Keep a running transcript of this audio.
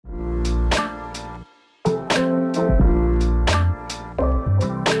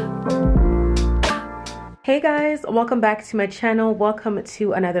Hey guys, welcome back to my channel. Welcome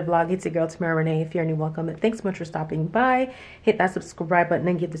to another vlog. It's your girl Tamara Renaye. If you're new, welcome. Thanks so much for stopping by. Hit that subscribe button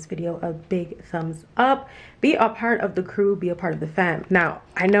and give this video a big thumbs up. Be a part of the crew, be a part of the fam. Now,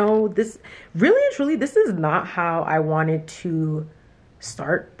 I know this really and truly, this is not how I wanted to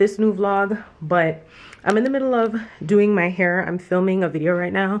start this new vlog, but I'm in the middle of doing my hair. I'm filming a video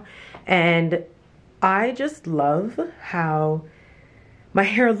right now, and I just love how my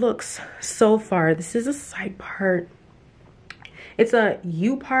hair looks so far. This is a side part. It's a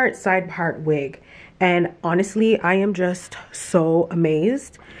U part, side part wig. And honestly, I am just so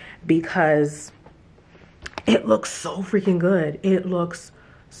amazed because it looks so freaking good. It looks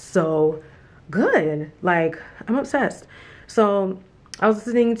so good. Like, I'm obsessed. So I was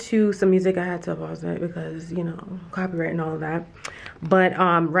listening to some music. I had to pause it because, you know, copyright and all of that. But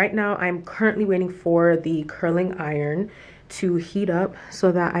right now I'm currently waiting for the curling iron to heat up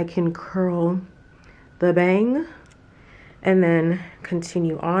so that I can curl the bang and then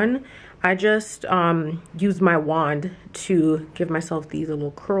continue on. I just used my wand to give myself these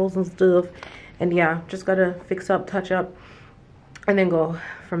little curls and stuff, and yeah, just gotta fix up, touch up, and then go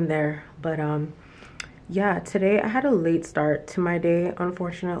from there. But yeah, today I had a late start to my day.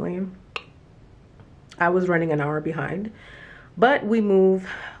 Unfortunately, I was running an hour behind, but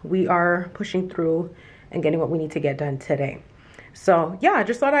we are pushing through and getting what we need to get done today. So yeah, I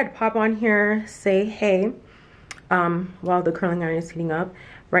just thought I'd pop on here, say hey, while the curling iron is heating up.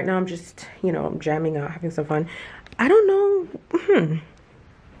 Right now I'm just, you know, jamming out, having some fun. I don't know,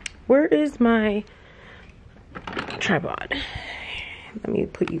 where is my tripod? Let me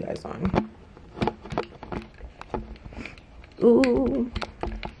put you guys on. Ooh.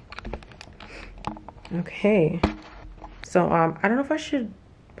 Okay. So I don't know if I should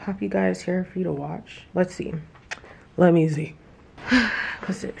pop you guys here for you to watch. Let's see. Let me see.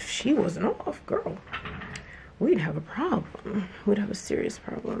 Because if she wasn't off, girl, we'd have a problem. We'd have a serious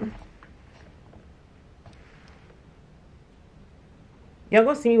problem. Y'all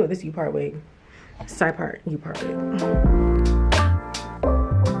gonna see me with this U-part wig. Side part U-part wig.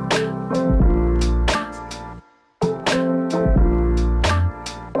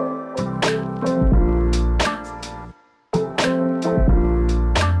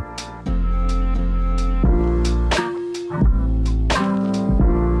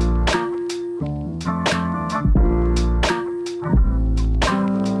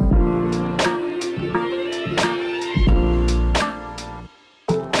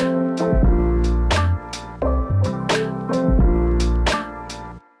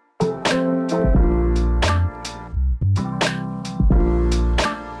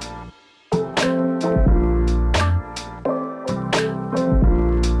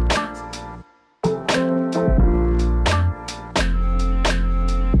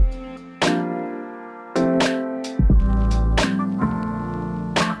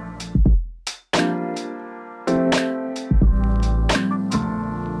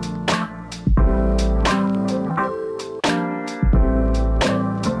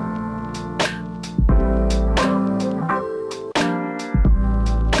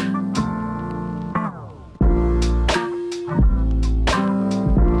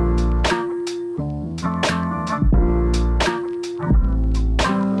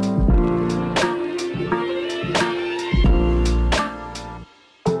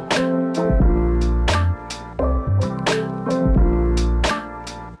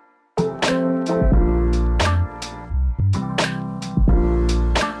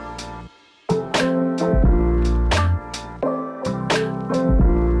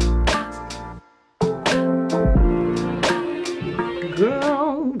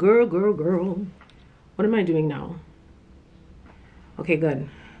 Girl, what am I doing now? Okay, good.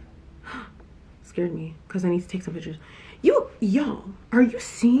 Scared me because I need to take some pictures. Y'all, are you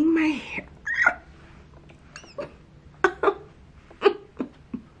seeing my hair?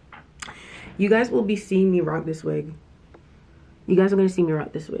 You guys will be seeing me rock this wig. You guys are gonna see me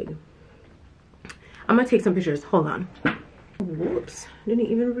rock this wig. I'm gonna take some pictures. Hold on. Whoops, didn't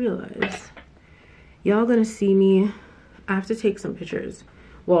even realize. Y'all gonna see me. I have to take some pictures.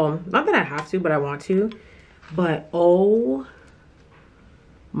 Well, not that I have to, but I want to. But oh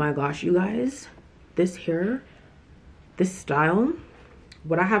my gosh, you guys, this hair, this style,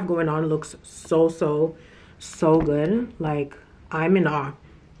 what I have going on looks so good. Like, I'm in awe.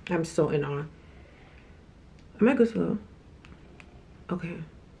 I'm so in awe. Am I good to go? Okay.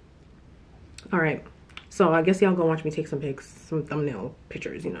 All right. So I guess y'all go watch me take some pics, some thumbnail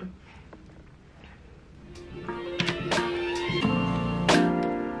pictures, you know.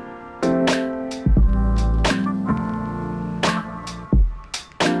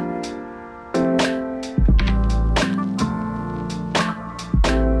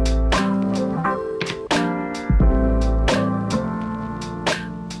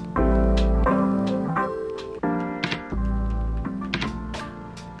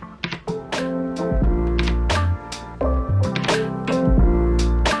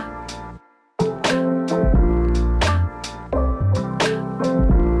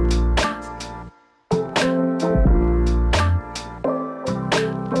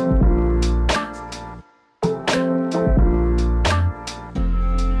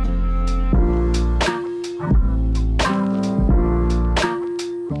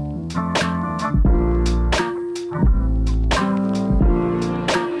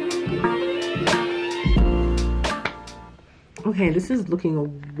 Okay, this is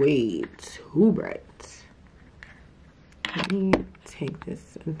looking way too bright. Let me take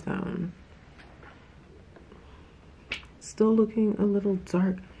this down. Still looking a little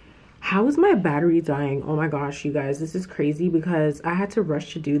dark. How is my battery dying? Oh my gosh, you guys, this is crazy because I had to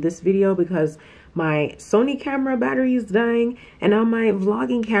rush to do this video because my Sony camera battery is dying and now my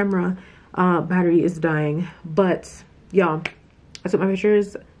vlogging camera battery is dying. But y'all, I took my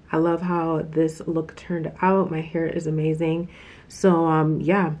pictures. I love how this look turned out. My hair is amazing. So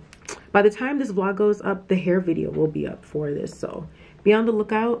yeah, by the time this vlog goes up, the hair video will be up for this, so be on the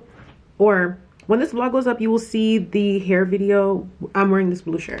lookout. Or when this vlog goes up, you will see the hair video. I'm wearing this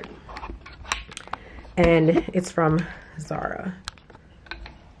blue shirt and it's from Zara.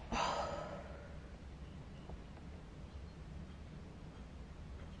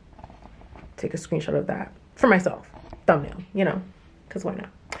 Take a screenshot of that for myself, thumbnail, you know, because why not?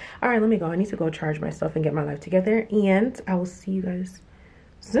 All right, let me go. I need to go charge my stuff and get my life together, and I will see you guys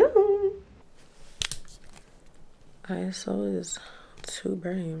soon. ISO is too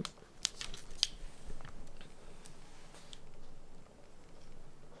bright.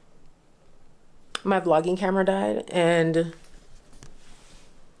 My vlogging camera died, and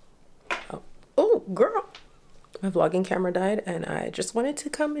oh girl, my vlogging camera died, and I just wanted to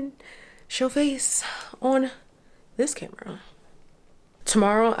come and show face on this camera.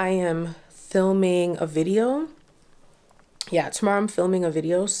 Tomorrow I am filming a video. Yeah, tomorrow I'm filming a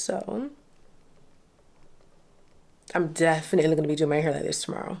video, so I'm definitely gonna be doing my hair like this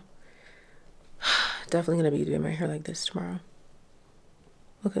tomorrow. Definitely gonna be doing my hair like this tomorrow.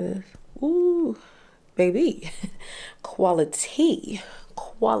 Look at this. Ooh, baby. Quality,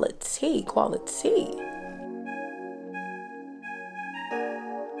 quality, quality.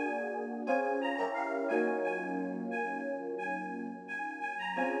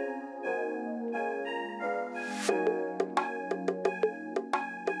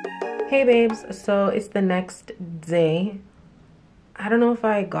 Hey babes, so it's the next day. I don't know if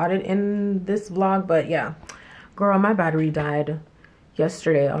I got it in this vlog, but yeah, girl, my battery died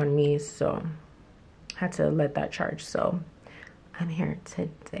yesterday on me, so I had to let that charge. So I'm here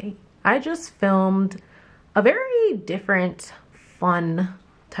today. I just filmed a very different, fun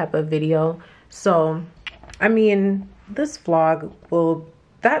type of video. So I mean, this vlog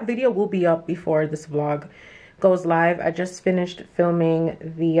that video will be up before this vlog goes live. I just finished filming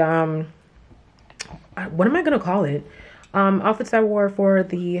the what am I gonna call it, outfits I wore for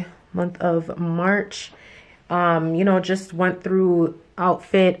the month of March. You know, just went through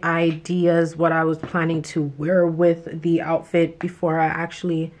outfit ideas, what I was planning to wear with the outfit before I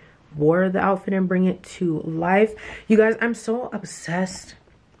actually wore the outfit and bring it to life. You guys, I'm so obsessed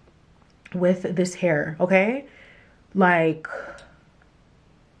with this hair, okay? Like,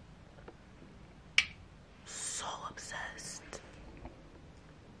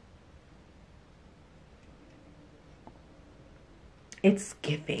 it's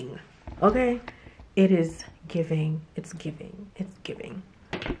giving, okay? It is giving. It's giving. It's giving.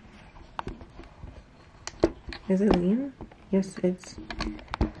 Is it lean? Yes, it's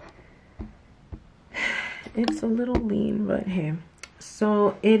a little lean, but hey.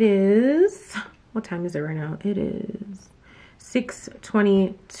 So it is, what time is it right now? It is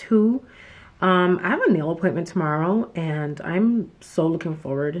 6:22. I have a nail appointment tomorrow, and I'm so looking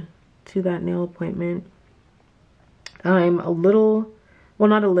forward to that nail appointment. I'm a little, well,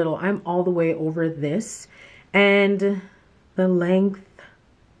 not a little, I'm all the way over this, and the length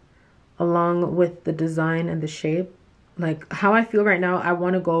along with the design and the shape, like how I feel right now, I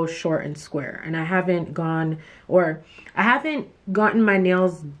want to go short and square, and I haven't gotten my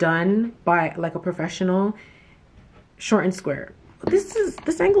nails done by like a professional. Short and square.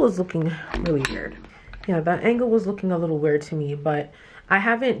 This angle is looking really weird. Yeah, that angle was looking a little weird to me, but I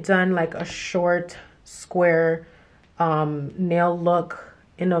haven't done like a short square nail look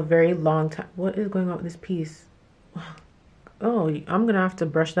in a very long time. What is going on with this piece? Oh, I'm gonna have to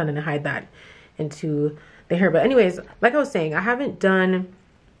brush that and hide that into the hair. But anyways, like I was saying, I haven't done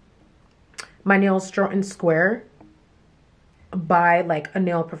my nails short and square by like a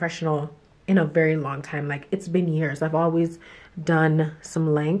nail professional in a very long time. Like, it's been years. I've always done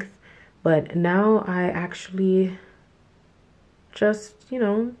some length, but now I actually just, you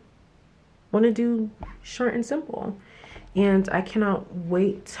know, want to do short and simple, and I cannot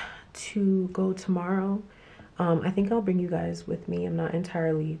wait to go tomorrow. I think I'll bring you guys with me. I'm not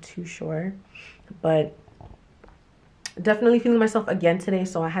entirely too sure, but definitely feeling myself again today,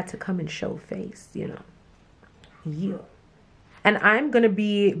 so I had to come and show face, you know. Yeah. And I'm gonna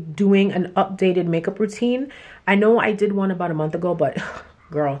be doing an updated makeup routine. I know I did one about a month ago, but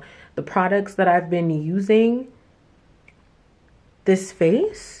girl, the products that I've been using, this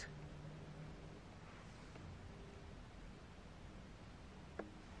face.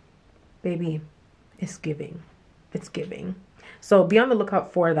 Baby, it's giving. It's giving. So be on the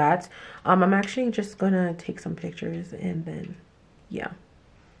lookout for that. I'm actually just gonna take some pictures and then, yeah,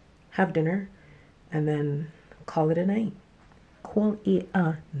 have dinner and then call it a night. Call it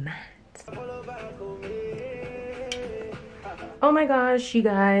a night. Oh my gosh, you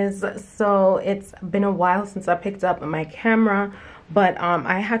guys, so it's been a while since I picked up my camera, but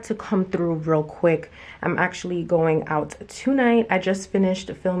I had to come through real quick. I'm actually going out tonight. I just finished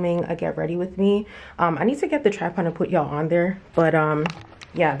filming a get ready with me. I need to get the tripod and put y'all on there, but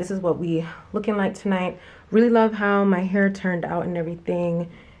yeah, this is what we looking like tonight. Really love how my hair turned out and everything,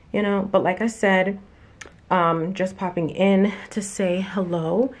 you know. But like I said, just popping in to say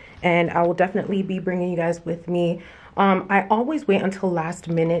hello, and I will definitely be bringing you guys with me. I always wait until last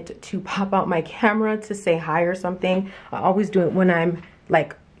minute to pop out my camera to say hi or something. I always do it when I'm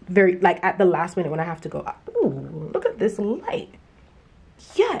like at the last minute when I have to go. Ooh, look at this light.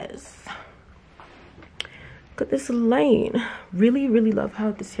 Yes, look at this light. Really love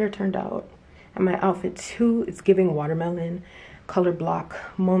how this hair turned out, and my outfit too. It's giving watermelon color block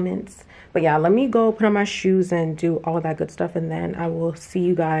moments. But yeah, let me go put on my shoes and do all that good stuff, and then I will see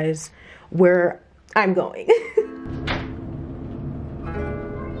you guys where I'm going.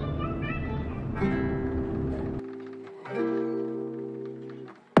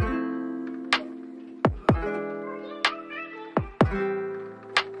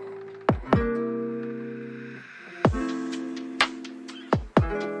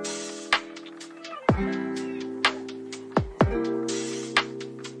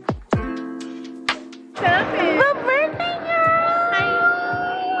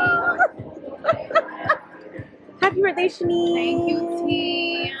 Happy birthday, Shani. Thank you,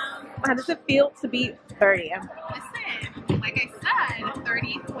 T. How does it feel to be 30? Listen, like I said,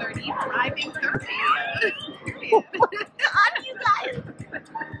 30, I'm in 30. On you guys.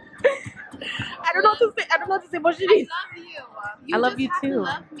 I don't know what to say. I don't know what to say, but I love you. I love you just have too. to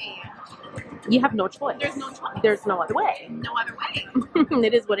love me. You have no choice. There's no choice. There's no other way. No other way.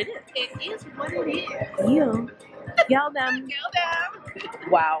 It is what it is. It is what it is. You. Yell them. Kill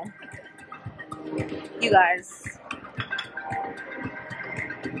them. Wow. You guys.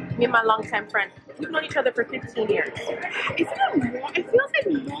 Me and my longtime friend. We've known each other for 15 years. Isn't it more? It feels like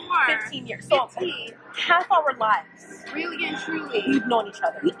more. 15 years. So 15. half our lives, Really and truly. we've known each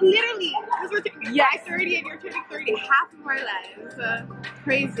other. Literally. Because we're Yes. 30 and you're turning 30. Half of our lives.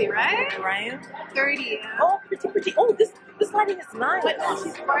 Crazy, right? Right? 30. Oh, pretty. Oh, this lighting is nice. But no,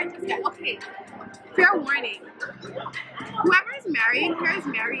 she's gorgeous. Yeah, okay. Fair warning. Whoever is marrying her is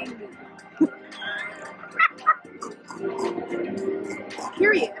marrying me.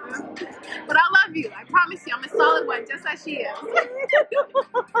 Period. But I love you. I promise you. I'm a solid one, just as she is.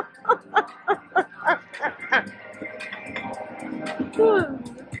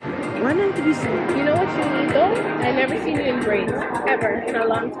 Why not to be seen? You know what you need though? I never seen you in braids ever in a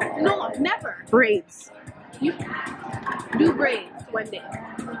long time. No, never. Braids. You do braids one day.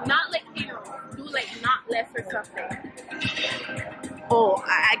 Not like hair. Do like not less or something. Oh,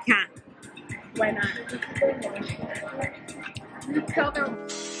 I can't. Why not? You tell them.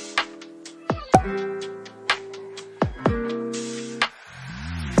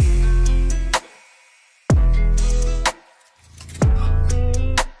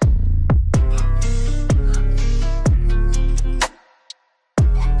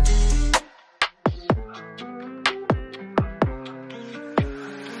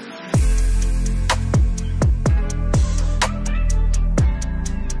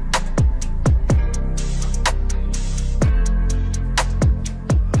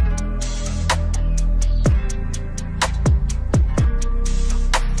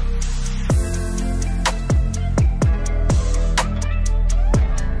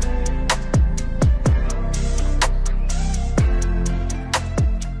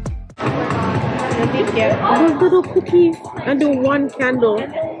 The little cookie and the one candle. The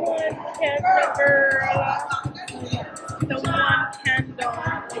one candle.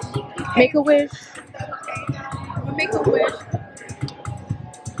 Make a wish. We'll make a wish.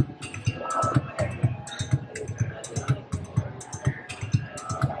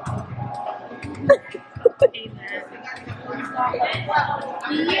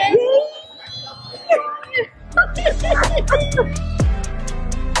 Amen.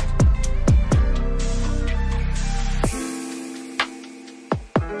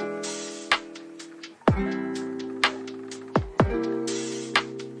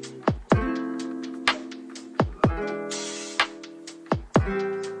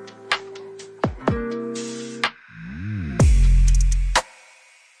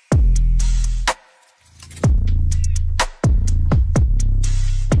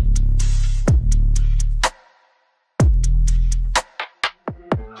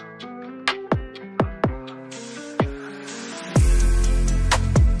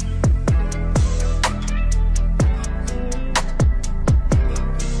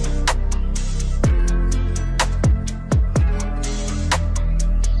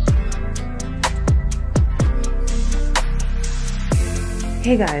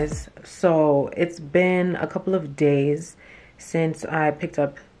 Hey guys, so it's been a couple of days since I picked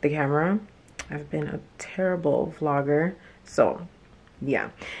up the camera. I've been a terrible vlogger, so yeah.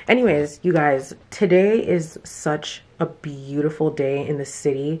 Anyways, you guys, today is such a beautiful day in the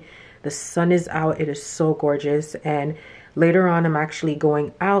city. The sun is out, it is so gorgeous, and later on I'm actually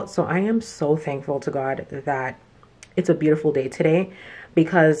going out, so I am so thankful to God that it's a beautiful day today,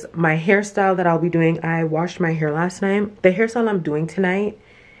 because my hairstyle that I'll be doing, I washed my hair last night. The hairstyle I'm doing tonight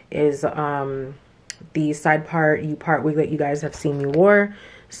is the side part, U-part wig that you guys have seen me wear.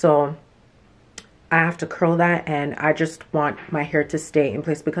 So I have to curl that, and I just want my hair to stay in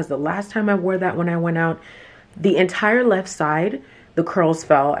place, because the last time I wore that, when I went out, the entire left side, the curls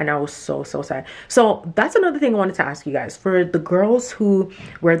fell, and I was so sad. So that's another thing I wanted to ask you guys. For the girls who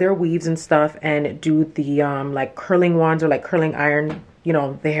wear their weaves and stuff and do the like curling wands or like curling iron, you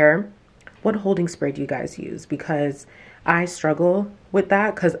know, the hair, what holding spray do you guys use? Because I struggle with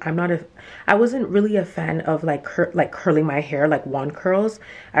that, because I wasn't really a fan of like curling my hair like wand curls.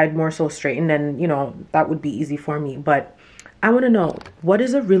 I'd more so straighten, and you know, that would be easy for me. But I want to know, what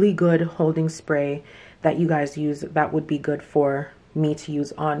is a really good holding spray that you guys use that would be good for me to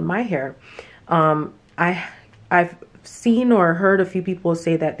use on my hair? I've seen or heard a few people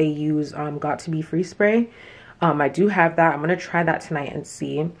say that they use Got to Be Free spray. I do have that. I'm gonna try that tonight and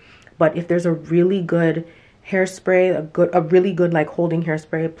see. But if there's a really good hairspray, a really good like holding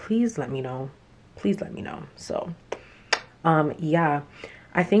hairspray, please let me know. Please let me know. So yeah,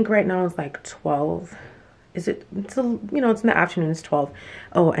 I think right now it's like 12. It's it's in the afternoon. It's 12.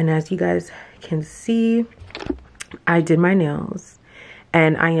 Oh, and as you guys can see, I did my nails,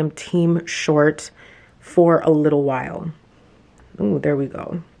 and I am team short for a little while. Oh, there we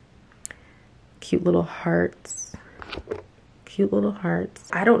go. Cute little hearts. Cute little hearts.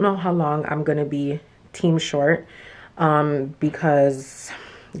 I don't know how long I'm gonna be team short, because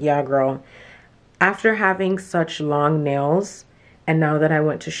yeah, girl, after having such long nails, and now that I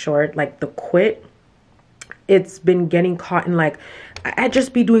went to short, like the quit, it's been getting caught in, like, I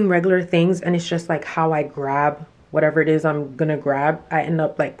just be doing regular things, and it's just like how I grab whatever it is I'm gonna grab, I end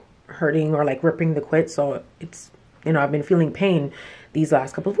up like hurting or like ripping the quit. So it's, you know, I've been feeling pain these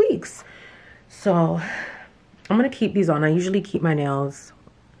last couple of weeks. So I'm gonna keep these on. I usually keep my nails,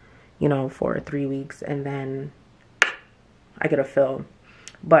 you know, for 3 weeks, and then I get a fill.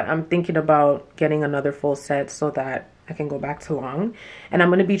 But I'm thinking about getting another full set so that I can go back to long. And I'm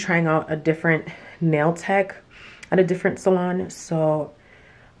gonna be trying out a different nail tech at a different salon. So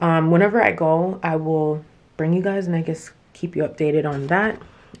whenever I go, I will bring you guys, and I guess keep you updated on that.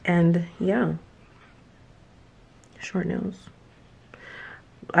 And yeah, short nails.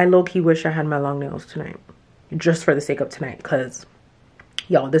 I low-key wish I had my long nails tonight, just for the sake of tonight, because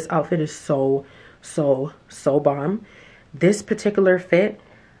y'all, this outfit is so bomb. This particular fit,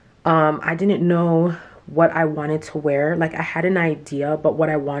 I didn't know what I wanted to wear. Like, I had an idea, but what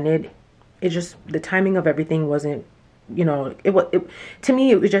I wanted, it just, the timing of everything wasn't, you know, to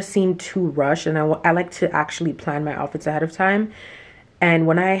me, it just seemed too rushed. And I like to actually plan my outfits ahead of time. And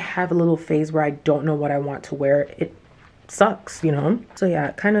when I have a little phase where I don't know what I want to wear, it sucks, you know? So yeah,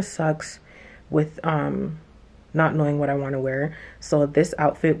 it kind of sucks with not knowing what I want to wear. So this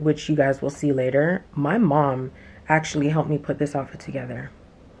outfit, which you guys will see later, my mom actually helped me put this outfit together.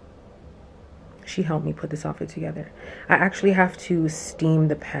 She helped me put this outfit together. I actually have to steam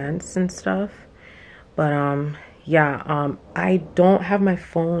the pants and stuff. But yeah, I don't have my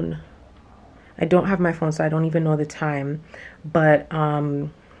phone. I don't have my phone, so I don't even know the time. But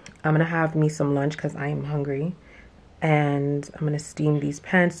I'm gonna have me some lunch because I am hungry. And I'm gonna steam these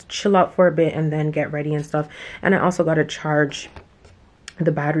pants, chill out for a bit, and then get ready and stuff. And I also gotta charge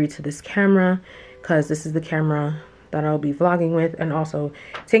the battery to this camera, because this is the camera that I'll be vlogging with and also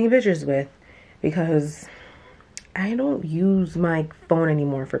taking pictures with, because I don't use my phone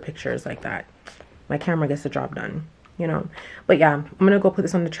anymore for pictures like that. My camera gets the job done, you know. But yeah, I'm gonna go put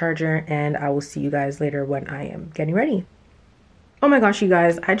this on the charger, and I will see you guys later when I am getting ready. Oh my gosh, you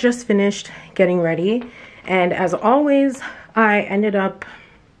guys, I just finished getting ready, and as always, I ended up,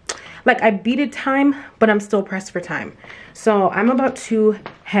 like, I beat time, but I'm still pressed for time. So I'm about to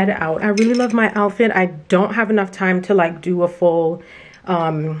head out. I really love my outfit. I don't have enough time to like do a full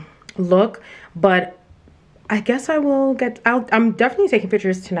look, but I guess I will get out. I'm definitely taking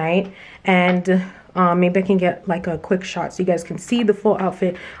pictures tonight, and maybe I can get like a quick shot so you guys can see the full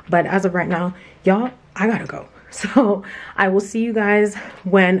outfit. But as of right now, y'all, I gotta go. So I will see you guys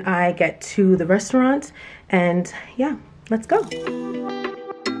when I get to the restaurant, and yeah, let's go.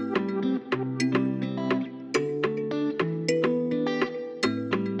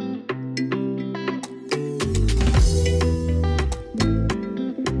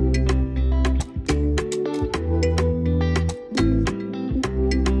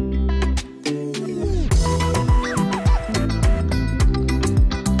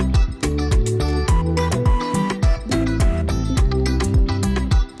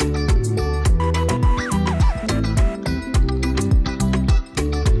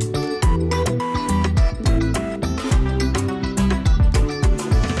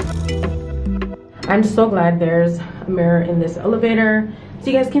 I'm so glad there's a mirror in this elevator so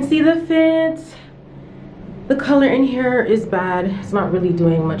you guys can see the fit. The color in here is bad. It's not really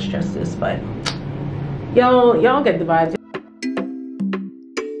doing much justice, but y'all get the vibes.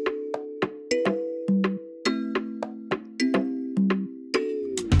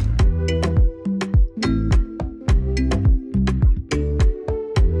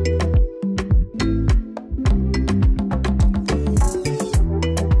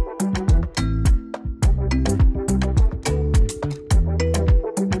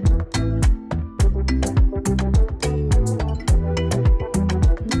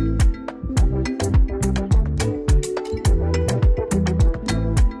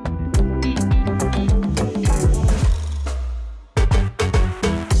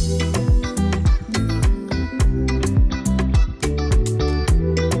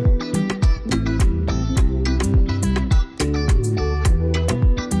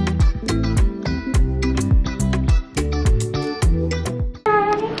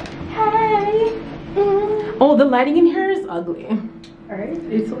 Oh, the lighting in here is ugly. Alright,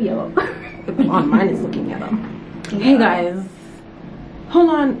 it's so yellow. On mine is looking yellow. Hey guys, hold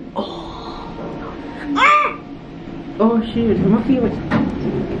on. Oh, Oh shoot, my feet was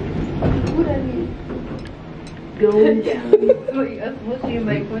going down.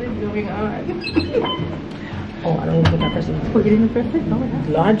 Like, what is going on? oh, I don't even think I pressed it. Oh, you didn't press it? No,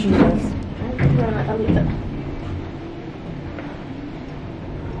 Lord Jesus.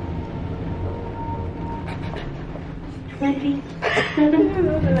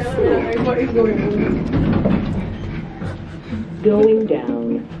 What is going on? Going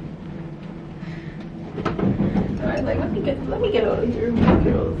down. Alright, like, let me get out of here,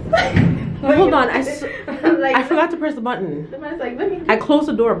 girls. Hold on, I like, forgot to press the button. Somebody's like, let me. I closed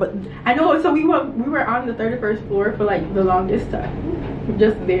the door, but I know. So we were on the 31st floor for like the longest time,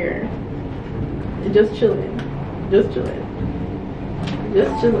 just there, just chilling. We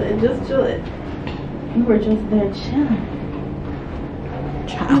were just there chilling.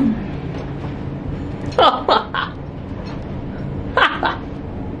 child.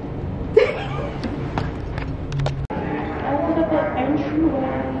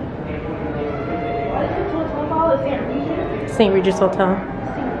 St. Regis Hotel.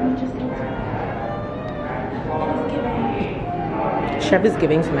 Chef is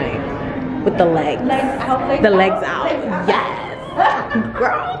giving tonight with the legs. The legs out. Yes.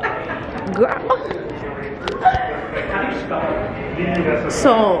 Girl.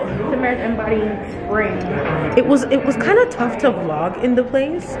 So Tamara's embodying spring. it was kind of tough to vlog in the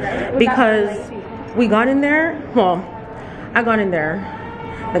place because we got in there. Well, I got in there.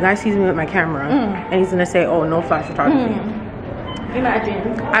 The guy sees me with my camera and he's gonna say, "Oh, no flash photography."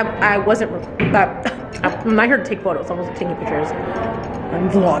 Imagine. I wasn't. I'm not here to take photos. I wasn't taking pictures. I'm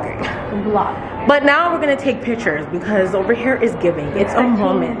vlogging. Vlog. But now we're gonna take pictures because over here is giving. It's a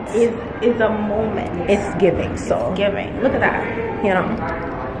moment. It's a moment. It's giving. So Giving. Look at that. you know.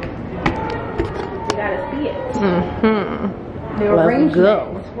 You gotta see it. The Let's arrangement. go.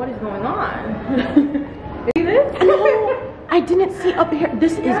 What is going on? See this? No, I didn't see up here.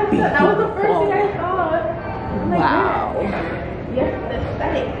 This is beautiful. That was the first thing I saw. I'm like, Wow. yes, the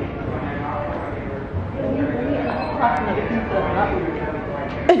aesthetic.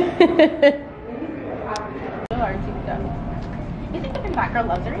 Is it giving Black Girl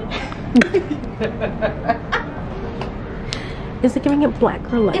Luxury? Is it giving it Black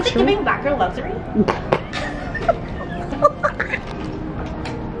Girl Luxury? Is it giving Black Girl Luxury?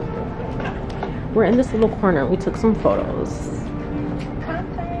 We're in this little corner. We took some photos.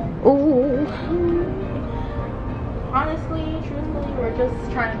 Ooh. Honestly, truthfully, we're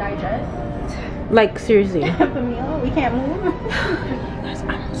just trying to digest Like seriously. the meal. We can't move. Guys,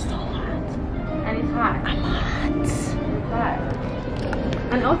 I'm so hot. And it's hot. I'm hot. It's hot.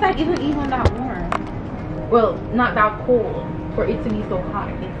 And outside isn't even that warm. Well, not that cold for it to be so hot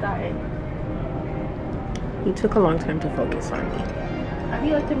inside. You took a long time to focus on me. I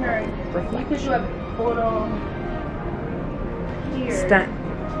feel like Tamara, you could do a photo here.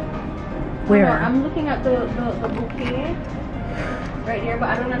 Where? No, I'm looking at the bouquet right here, but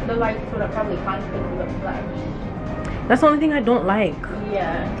I don't know if the lights would have probably conflict with the flash. That's the only thing I don't like.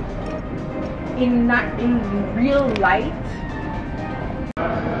 Yeah. In real light.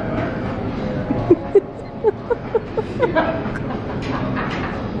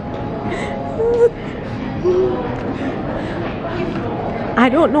 I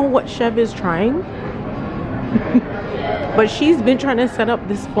don't know what Chev is trying, but she's been trying to set up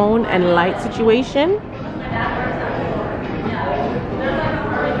this phone and light situation.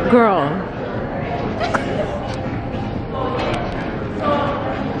 Girl.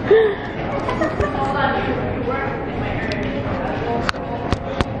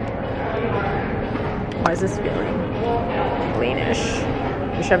 is this feeling? Cleanish.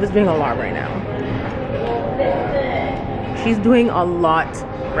 The chef is doing a lot right now. She's doing a lot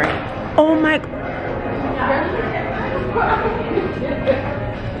right. Oh my.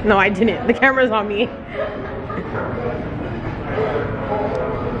 No, I didn't. The camera's on me.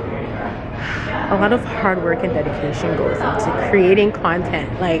 A lot of hard work and dedication goes into creating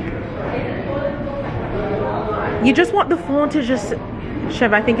content. Like, you just want the phone to just,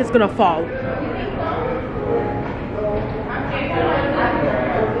 Chef, I think it's gonna fall.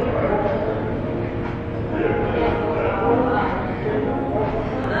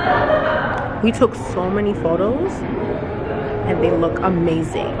 We took so many photos and they look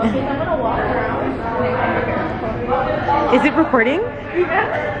amazing. Is it recording?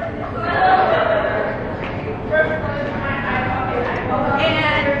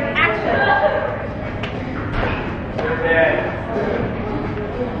 And action.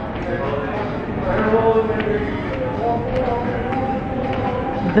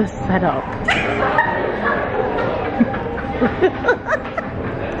 The setup.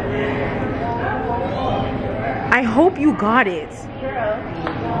 I hope you got it.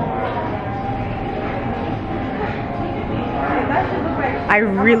 I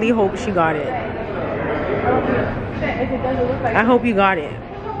really hope she got it. I hope you got it.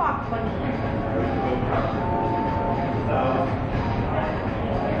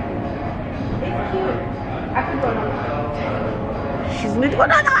 She's lit.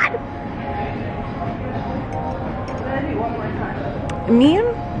 What on? Me?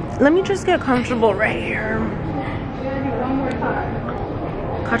 Let me just get comfortable right here.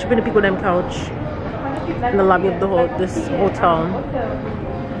 Catch up in the people them couch in the lobby of this hotel.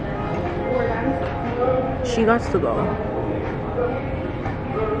 She got to go.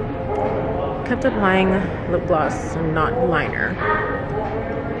 Kept applying lip gloss and not liner.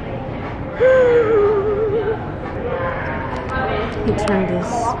 Let me turn this.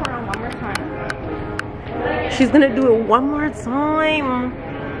 She's gonna do it one more time.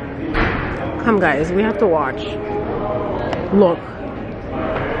 Come guys, we have to watch. Look.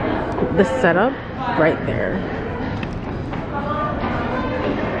 The setup right there.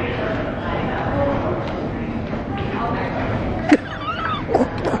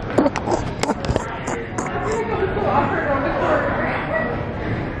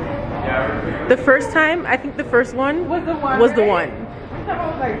 The first time, I think the first one was the one. Was the one. I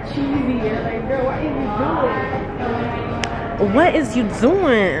was like cheesy and like, girl, what is you doing? What is you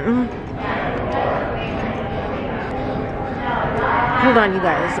doing? Hold on, you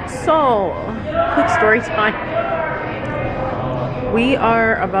guys. So, quick story time. We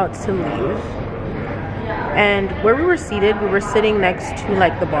are about to leave. And where we were seated, we were sitting next to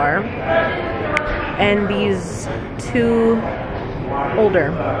like the bar. And these two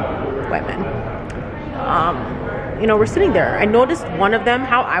older white men. You know, we're sitting there. I noticed one of them,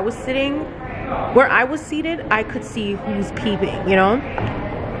 how I was sitting, where I was seated, I could see who's peeping, you know?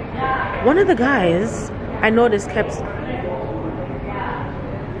 One of the guys, I noticed, kept...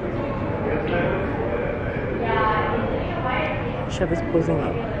 Chef is posing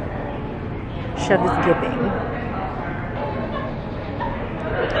up. Chef is giving.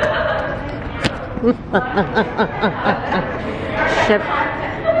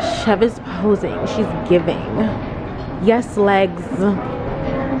 Chef is posing. She's giving. Yes, legs.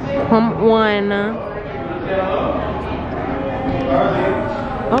 Come on.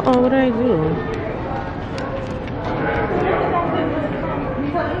 Uh-oh, what did I do?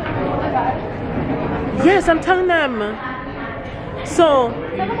 Yes, I'm telling them. So,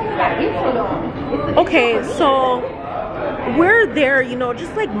 okay, so we're there, you know,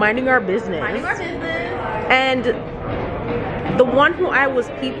 just like minding our business. And the one who I was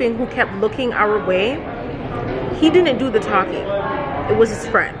peeping, who kept looking our way, he didn't do the talking. It was his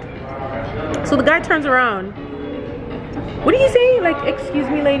friend. So the guy turns around. What did he say? Like, excuse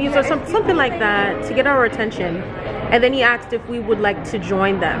me, ladies, or something like that, to get our attention. And then he asked if we would like to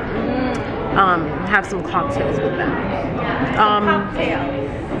join them, have some cocktails with them.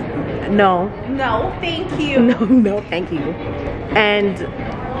 Cocktails. No. No, thank you. No, thank you. And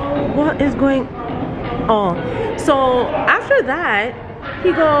what is going? Oh, so after that,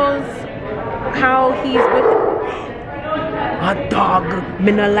 he goes, how he's with a dog.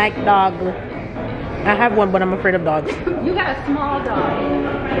 Me not like dog. I have one, but I'm afraid of dogs. You got a small dog.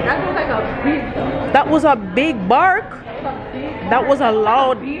 That was like a big dog. That was a big bark. That was a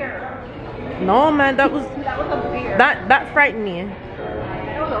loud. No, man, that was a beer. That frightened me.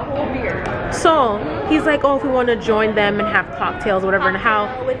 That was a whole beer. So he's like, oh, if we want to join them and have cocktails, whatever, and how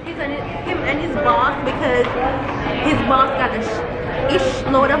with him and his boss, because his boss got a ish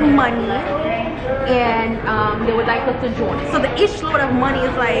load of money and they would like us to join. So the ish load of money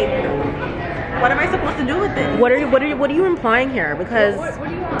is like, what am I supposed to do with it? What are you implying here? Because What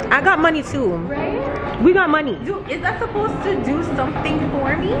do you want? I got money too. Right? We got money. Dude, is that supposed to do something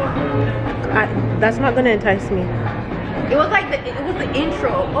for me? That's not gonna entice me. It was like it was the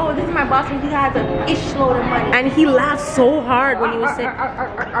intro. Oh, this is my boss and he has an ish load of money. And he laughed so hard when he was saying,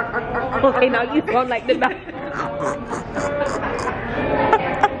 okay, now you sound like the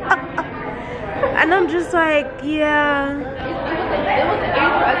and I'm just like, yeah. It was the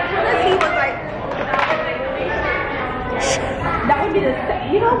intro. As soon as he was like, that would be the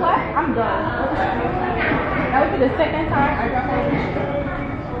you know what? I'm done. That would be the second time I got my ish.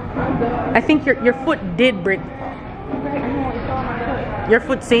 I'm done. I think your foot did break. Your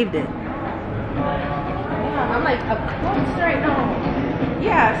foot saved it. Yeah, I'm like a close right now.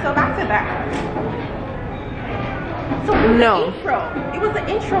 Yeah, so back to that. So it was No. the intro. It was the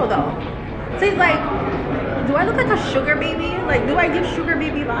intro though. So he's like, do I look like a sugar baby? Like, do I give sugar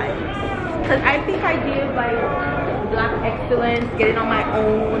baby vibes? Because I think I give like black excellence, get it on my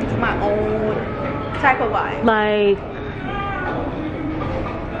own, to my own type of vibe. Like,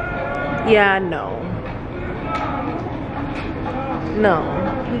 yeah, no. No,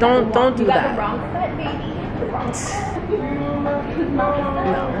 don't do You got that. the wrong set, baby. The wrong set.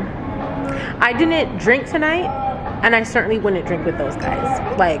 No, I didn't drink tonight, and I certainly wouldn't drink with those guys.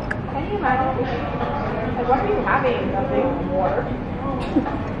 Like, Can you imagine? Like, what are you having? Nothing more.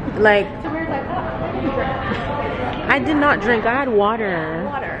 like So we're like, oh, I didn't drink. I did not drink. I had water.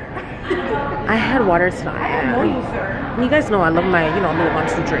 Water. I had water I tonight. know you, sir. You guys know I love my, little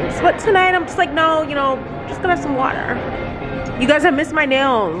monster drinks. But tonight I'm just like, no, just gonna have some water. You guys, I miss my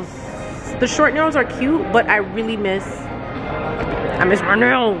nails. The short nails are cute, but I miss my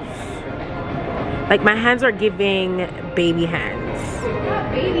nails. Like, my hands are giving baby hands.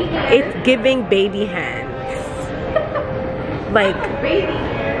 Baby hands. It's giving baby hands. Like, Baby.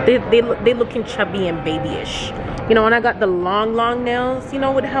 they looking chubby and babyish. When I got the long nails,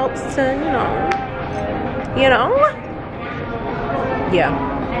 it helps to, yeah.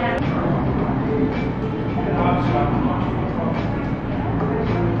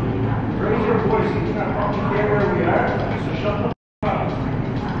 Raise your voice, you cannot fucking hear where we are, so shut the f*** up.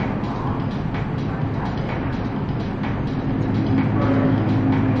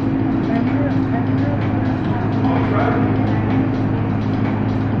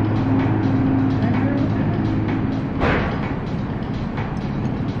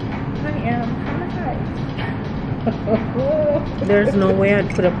 There's no way I'd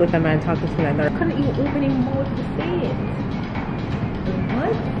put up with a man talking to me like that. I couldn't even open his mouth to say it.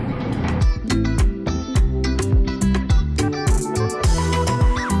 What?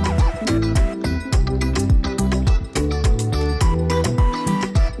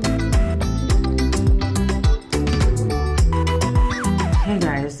 Hey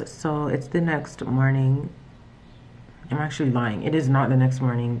guys, so it's the next morning. I'm actually lying. It is not the next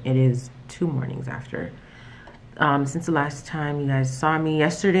morning. It is 2 mornings after. Since the last time you guys saw me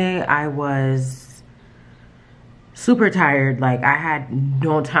yesterday, I was super tired. Like, I had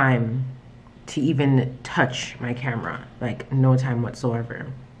no time to even touch my camera. Like, no time whatsoever.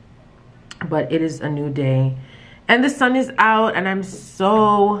 But it is a new day and the sun is out, and I'm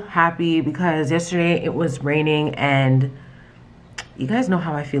so happy because yesterday it was raining, and you guys know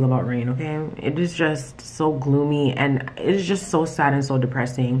how I feel about rain, okay? It is just so gloomy, and it is just so sad and so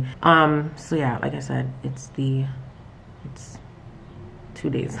depressing. So yeah, like I said, it's 2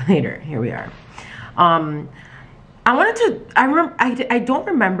 days later. Here we are. I don't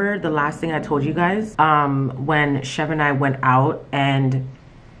remember the last thing I told you guys when Chev and I went out and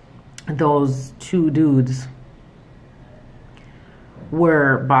those 2 dudes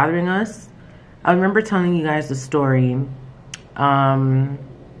were bothering us. I remember telling you guys the story.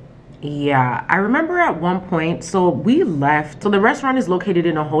 Yeah, I remember at one point, so we left. So the restaurant is located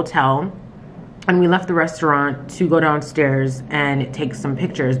in a hotel, and we left the restaurant to go downstairs and take some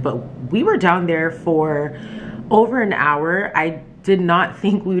pictures. But we were down there for over an hour. I did not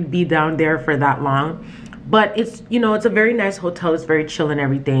think we would be down there for that long. But it's, it's a very nice hotel. It's very chill and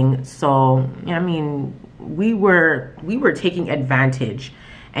everything. So, I mean, we were taking advantage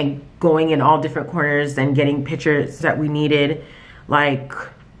and going in all different corners and getting pictures that we needed. Like,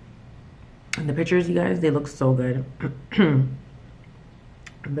 the pictures, you guys, they look so good.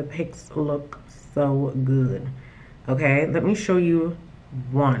 The pics look so good. Okay, let me show you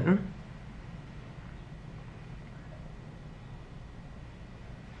one.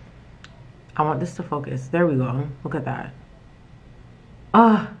 I want this to focus. There we go. Look at that.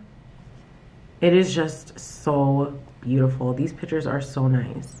 It is just so beautiful. These pictures are so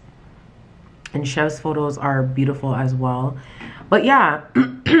nice. And Chef's photos are beautiful as well. But yeah,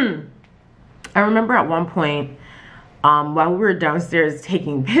 I remember at one point, while we were downstairs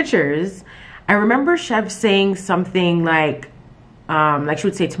taking pictures, I remember Chef saying something like she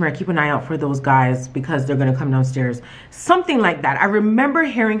would say, Tamara, keep an eye out for those guys because they're gonna come downstairs. Something like that. I remember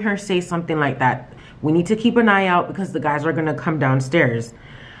hearing her say something like that. We need to keep an eye out because the guys are gonna come downstairs.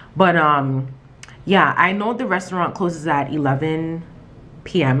 But yeah, I know the restaurant closes at 11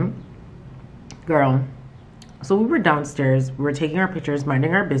 p.m. Girl, so we were downstairs, we were taking our pictures,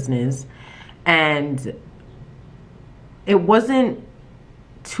 minding our business, and it wasn't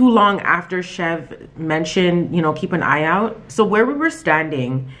too long after Chef mentioned, you know, keep an eye out. So where we were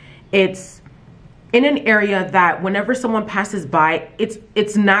standing, it's in an area that whenever someone passes by,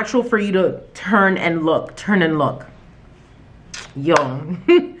 it's natural for you to turn and look. Yo,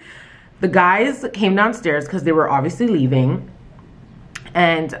 the guys came downstairs because they were obviously leaving.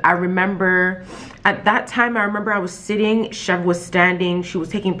 And I remember at that time, I remember I was sitting, Chef was standing, she was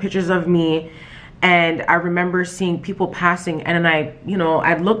taking pictures of me. And I remember seeing people passing, and then I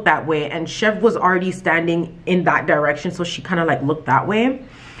looked that way, and Chef was already standing in that direction. So she kind of like looked that way,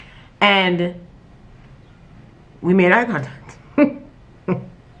 and we made eye contact.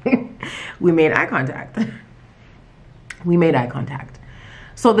 We made eye contact. We made eye contact.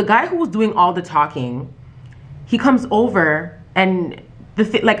 So the guy who was doing all the talking, he comes over, and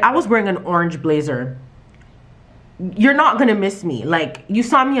like I was wearing an orange blazer. You're not gonna miss me. Like, you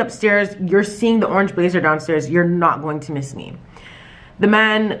saw me upstairs, you're seeing the orange blazer downstairs, you're not going to miss me. The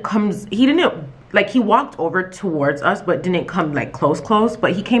man comes, he didn't, like, he walked over towards us but didn't come like close,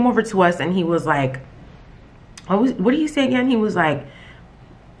 but he came over to us and he was like, what did he say again? He was like,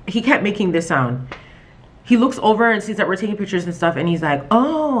 he kept making this sound. He looks over and sees that we're taking pictures and stuff, and he's like,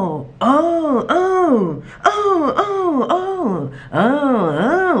 oh,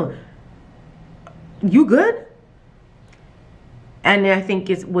 you good? And I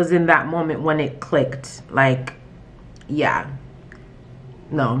think it was in that moment when it clicked, like, yeah,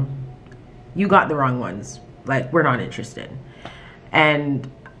 no, you got the wrong ones. Like, we're not interested. And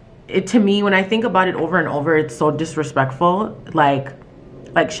it, to me, when I think about it over and over, it's so disrespectful. Like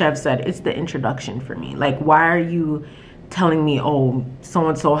Chef said, it's the introduction for me. Like, why are you telling me, oh,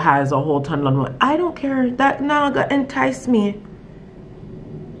 so-and-so has a whole ton of money? I don't care. That naga enticed me.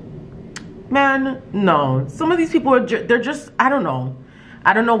 Man, no. Some of these people are they're just, I don't know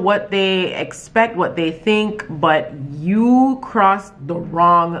what they expect, what they think, but you crossed the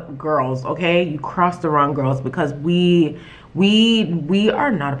wrong girls, okay? You crossed the wrong girls, because we are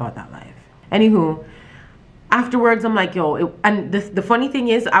not about that life. Anywho, afterwards I'm like, yo, and the funny thing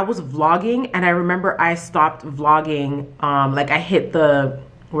is, I was vlogging, and I remember I stopped vlogging, like I hit the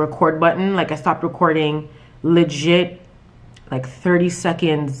record button, like I stopped recording legit like 30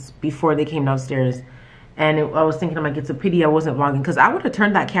 seconds before they came downstairs. And I was thinking, I'm like, it's a pity I wasn't vlogging, because I would have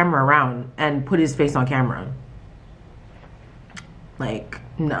turned that camera around and put his face on camera. Like,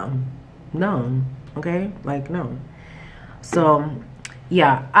 no, okay? Like, no. So,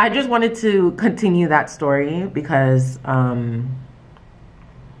 yeah, I just wanted to continue that story because I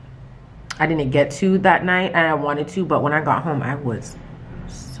didn't get to that night, and I wanted to, but when I got home, I was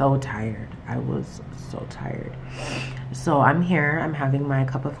so tired. I was so tired. So I'm here, I'm having my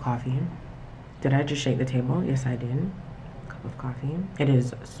cup of coffee. Did I just shake the table? Yes, I did. Cup of coffee. It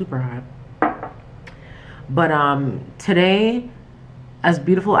is super hot. But today, as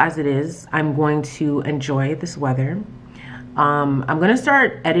beautiful as it is, I'm going to enjoy this weather. I'm gonna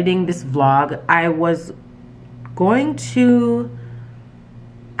start editing this vlog. I was going to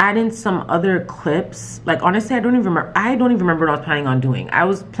add in some other clips. Like, honestly, I don't even remember what I was planning on doing. I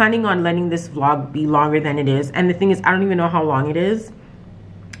was planning on letting this vlog be longer than it is, and the thing is, I don't even know how long it is.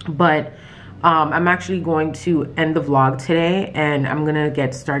 But I'm actually going to end the vlog today, and I'm gonna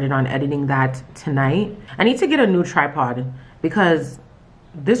get started on editing that tonight. I need to get a new tripod, because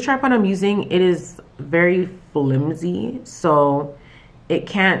this tripod I'm using, it is very flimsy, so it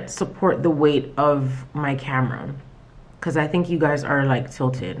can't support the weight of my camera, because I think you guys are like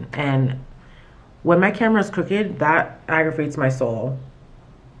tilted, and when my camera is crooked, that aggravates my soul.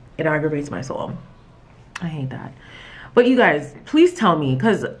 It aggravates my soul. I hate that. But you guys, please tell me,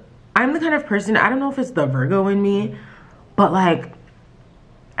 because I'm the kind of person, I don't know if it's the Virgo in me, but like,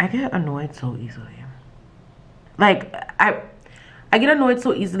 I get annoyed so easily. Like, I get annoyed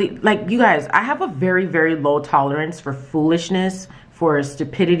so easily. Like, you guys, I have a very, very low tolerance for foolishness, for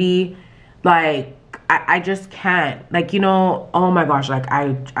stupidity. Like, I just can't. Like, you know, oh my gosh, like,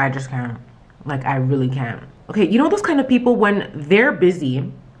 I just can't. Like, I really can't. Okay, you know those kind of people, when they're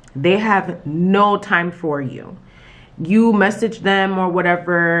busy, they have no time for you. you message them or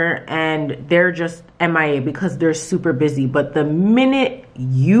whatever and they're just MIA because they're super busy. But the minute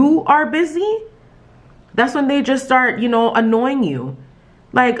you are busy, that's when they just start, you know, annoying you.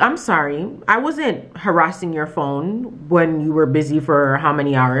 Like, I'm sorry, I wasn't harassing your phone when you were busy for how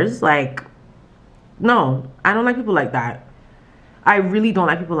many hours? Like, no, I don't like people like that. I really don't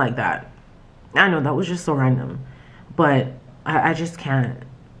like people like that. I know that was just so random, but I just can't.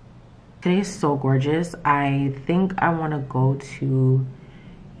 Today is so gorgeous. I think I want to go to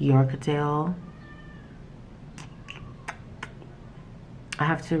Yorkdale. I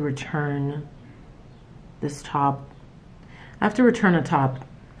have to return this top. I have to return a top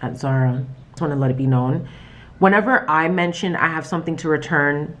at Zara. Just want to let it be known. Whenever I mention I have something to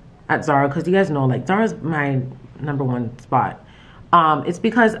return at Zara, because you guys know, like, Zara's my #1 spot. It's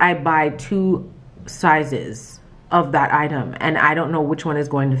because I buy 2 sizes of that item and I don't know which one is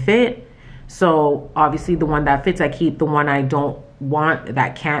going to fit. So obviously the one that fits I keep, the one I don't want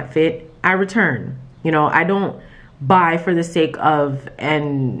that can't fit I return. You know, I don't buy for the sake of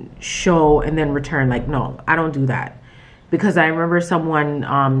and show and then return. Like, no, I don't do that. Because I remember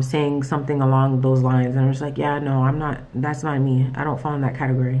someone saying something along those lines and I was like, yeah, no, I'm not, that's not me. I don't fall in that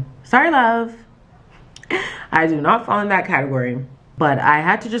category. Sorry, love. I do not fall in that category. But I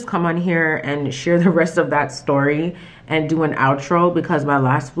had to just come on here and share the rest of that story and do an outro because my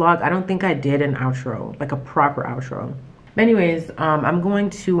last vlog, I don't think I did an outro, like a proper outro. But anyways, I'm going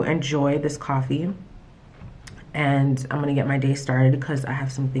to enjoy this coffee and I'm gonna get my day started because I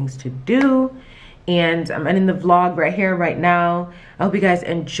have some things to do. And I'm ending the vlog right here, right now. I hope you guys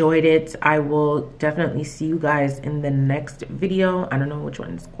enjoyed it. I will definitely see you guys in the next video. I don't know which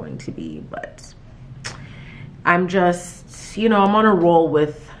one it's going to be, but I'm just, you know, I'm on a roll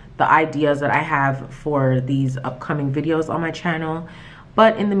with the ideas that I have for these upcoming videos on my channel.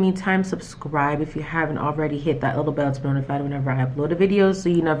 But in the meantime, subscribe if you haven't already. Hit that little bell to be notified whenever I upload a video so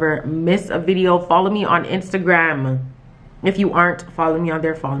you never miss a video. Follow me on Instagram. If you aren't following me on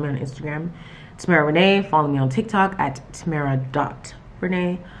there, follow me on Instagram. Tamara Renaye. Follow me on TikTok at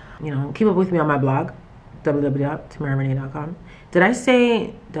tamara.renaye. You know, keep up with me on my blog, www.tamararenaye.com. Did I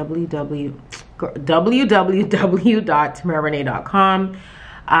say www.tamararenaye.com?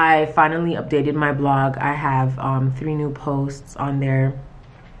 I finally updated my blog. I have 3 new posts on there.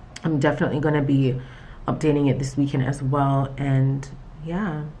 I'm definitely going to be updating it this weekend as well. And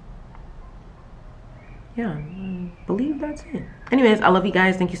yeah, I believe that's it. Anyways, I love you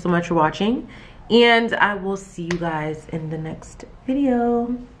guys. Thank you so much for watching. And I will see you guys in the next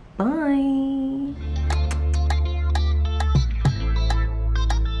video. Bye.